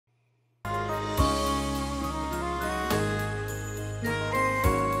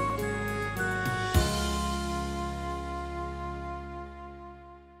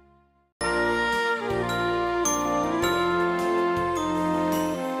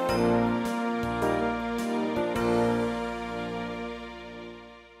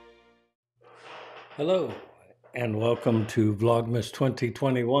Hello, and welcome to Vlogmas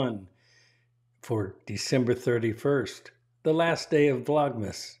 2021 for December 31st, the last day of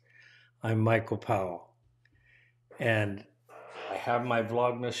Vlogmas. I'm Michael Powell, and I have my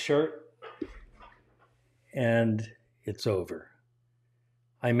Vlogmas shirt, and it's over.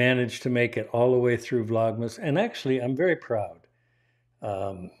 I managed to make it all the way through Vlogmas, and actually I'm very proud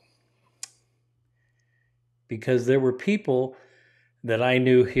because there were people that I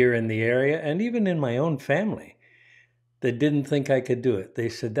knew here in the area and even in my own family that didn't think I could do it. They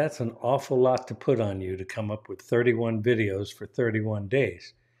said, that's an awful lot to put on you to come up with 31 videos for 31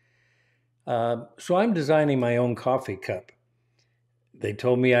 days. So I'm designing my own coffee cup. They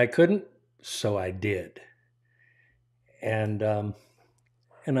told me I couldn't, so I did. And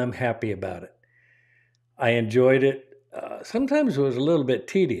I'm happy about it. I enjoyed it. Sometimes it was a little bit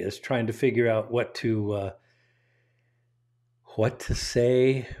tedious trying to figure out what to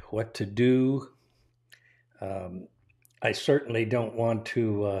say, what to do. I certainly don't want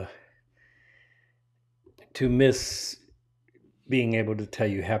to miss being able to tell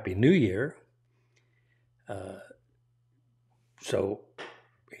you Happy New Year. So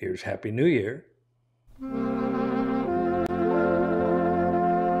here's Happy New Year.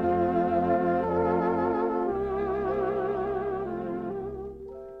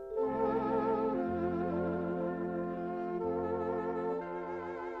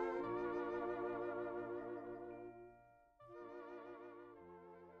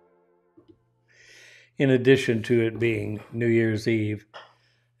 In addition to it being New Year's Eve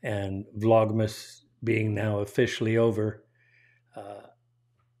and Vlogmas being now officially over,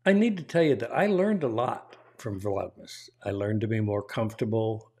 I need to tell you that I learned a lot from Vlogmas. I learned to be more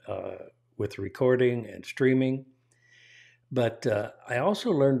comfortable with recording and streaming, but I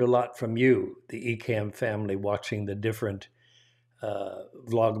also learned a lot from you, the Ecamm family, watching the different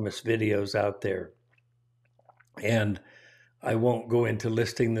Vlogmas videos out there. And I won't go into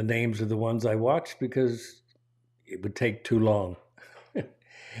listing the names of the ones I watched because it would take too long.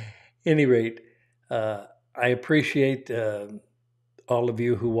 Any rate, I appreciate all of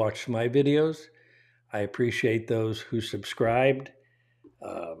you who watched my videos. I appreciate those who subscribed.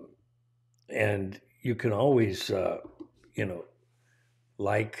 And you can always,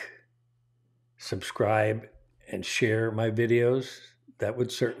 like, subscribe, and share my videos. That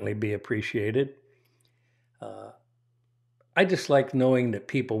would certainly be appreciated. I just like knowing that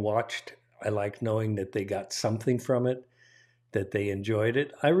people watched. I like knowing that they got something from it, that they enjoyed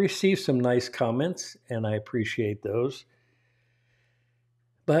it. I received some nice comments, and I appreciate those.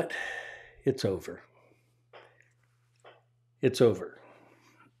 But it's over. It's over.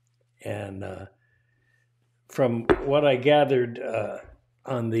 And from what I gathered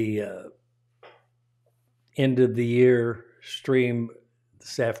on the end of the year stream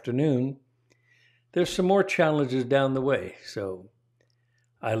this afternoon, there's some more challenges down the way. So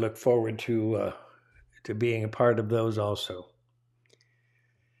I look forward to being a part of those also.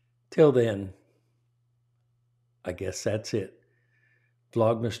 Till then, I guess that's it.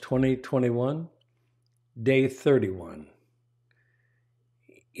 Vlogmas 2021, day 31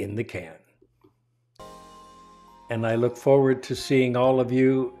 in the can. And I look forward to seeing all of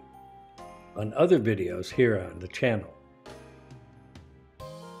you on other videos here on the channel.